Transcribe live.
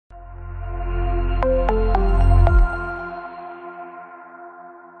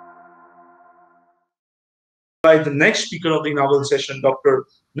invite the next speaker of the inaugural session, Dr.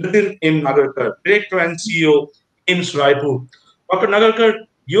 Nitin M. Nagarkar, Director and CEO, AIIMS Raipur. Dr. Nagarkar,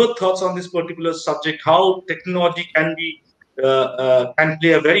 your thoughts on this particular subject, how technology can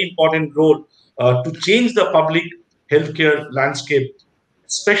play a very important role to change the public healthcare landscape,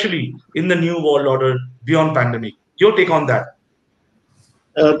 especially in the new world order beyond pandemic. Your take on that?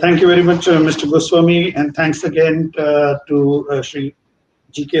 Thank you very much, Mr. Goswami, and thanks again to Sri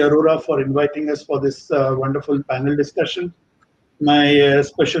G.K. Arora for inviting us for this wonderful panel discussion. My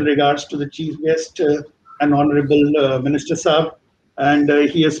special regards to the chief guest and Honorable Minister Saab, and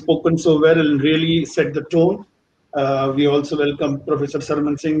he has spoken so well and really set the tone. We also welcome Professor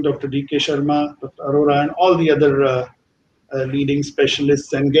Sarman Singh, Dr. D.K. Sharma, Dr. Arora, and all the other leading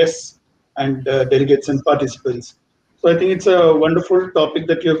specialists and guests and delegates and participants. So I think it's a wonderful topic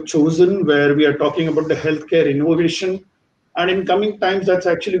that you have chosen, where we are talking about the healthcare innovation. And in coming times, that's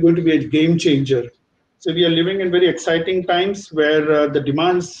actually going to be a game changer. So we are living in very exciting times where the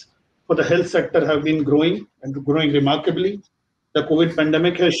demands for the health sector have been growing and growing remarkably. The COVID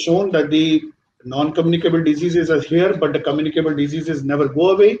pandemic has shown that the non-communicable diseases are here, but the communicable diseases never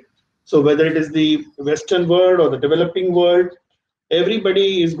go away. So whether it is the Western world or the developing world,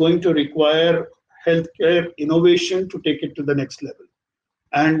 everybody is going to require healthcare innovation to take it to the next level.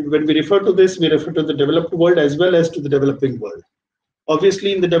 And when we refer to this, we refer to the developed world as well as to the developing world.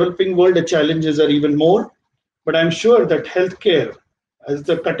 Obviously, in the developing world, the challenges are even more, but I'm sure that healthcare, as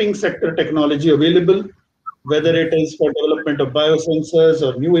the cutting sector technology available, whether it is for development of biosensors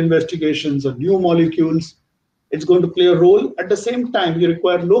or new investigations or new molecules, it's going to play a role. At the same time, you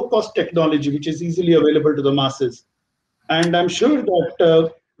require low-cost technology, which is easily available to the masses. And I'm sure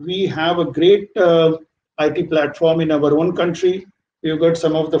that we have a great IT platform in our own country. We've got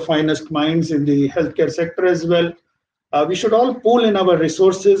some of the finest minds in the healthcare sector as well. We should all pool in our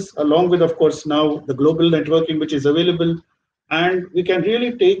resources, along with, of course, now the global networking which is available, and we can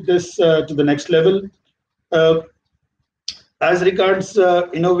really take this to the next level. As regards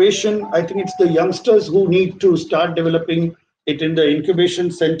innovation, I think it's the youngsters who need to start developing it in the incubation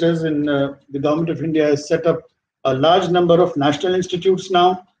centers. And the Government of India has set up a large number of national institutes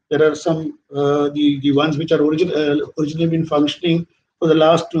now. There are some, the ones which are originally been functioning for the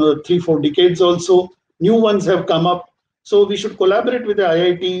last 3-4 decades also. New ones have come up. So we should collaborate with the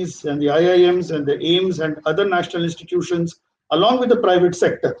IITs and the IIMs and the AIIMS and other national institutions, along with the private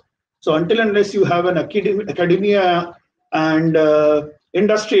sector. So until unless you have an academia and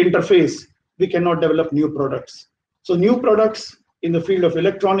industry interface, we cannot develop new products. So new products in the field of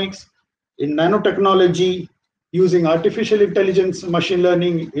electronics, in nanotechnology, using artificial intelligence, machine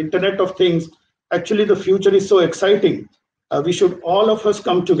learning, Internet of Things. Actually, the future is so exciting. We should all of us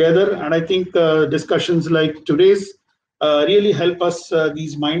come together, and I think discussions like today's really help us,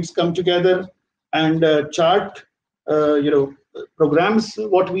 these minds come together and chart, programs,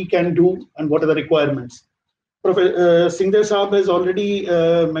 what we can do and what are the requirements. Professor Singh Saab has already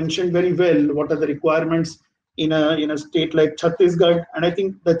mentioned very well what are the requirements in a state like Chhattisgarh, and I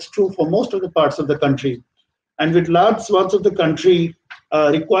think that's true for most of the parts of the country. And with large swaths of the country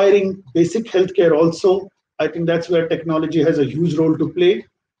requiring basic healthcare also, I think that's where technology has a huge role to play,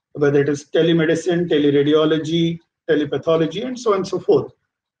 whether it is telemedicine, teleradiology, telepathology, and so on and so forth.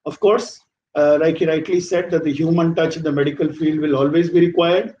 Of course, like he rightly said, that the human touch in the medical field will always be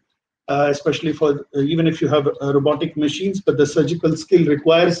required, especially for even if you have robotic machines, but the surgical skill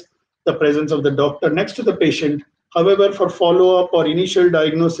requires the presence of the doctor next to the patient. However, for follow-up or initial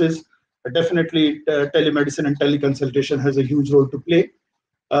diagnosis, definitely telemedicine and teleconsultation has a huge role to play.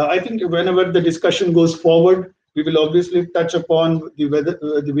 I think whenever the discussion goes forward, we will obviously touch upon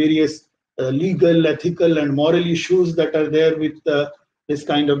the various legal, ethical, and moral issues that are there with this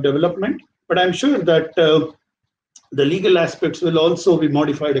kind of development. But I'm sure that the legal aspects will also be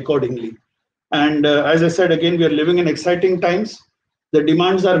modified accordingly. And as I said, again, we are living in exciting times. The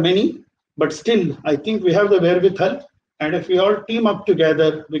demands are many, but still, I think we have the wherewithal. And if we all team up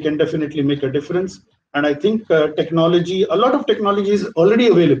together, we can definitely make a difference. And I think technology, a lot of technology is already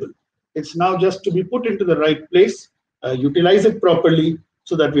available. It's now just to be put into the right place, utilize it properly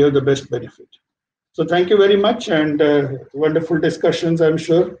so that we have the best benefit. So thank you very much, and wonderful discussions, I'm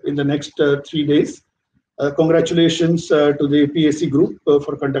sure, in the next 3 days. Congratulations to the PAC group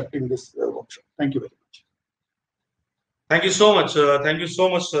for conducting this workshop. Thank you very much. Thank you so much. Thank you so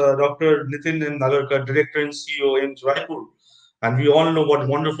much, Dr. Nitin M. Nagarkar, Director and CEO, AIIMS Raipur. And we all know what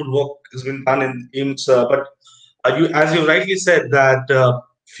wonderful work has been done in AIIMS. But as you rightly said, that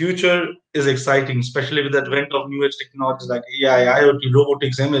future is exciting, especially with the advent of new age technologies like AI, IoT,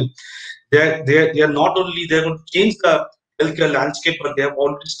 robotics, ML. They are not only they're going to change the healthcare landscape, but they have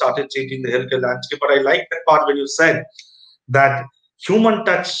already started changing the healthcare landscape. But I like that part when you said that human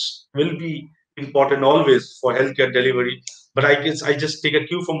touch will be important always for healthcare delivery. But I guess I just take a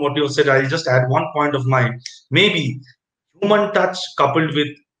cue from what you said. I'll just add one point of mine. Maybe human touch coupled with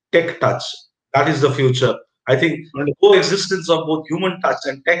tech touch. That is the future. I think the coexistence of both human touch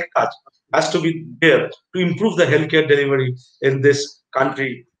and tech touch has to be there to improve the healthcare delivery in this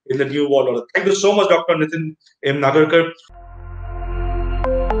country, in the new world order. Thank you so much, Dr. Nitin M. Nagarkar.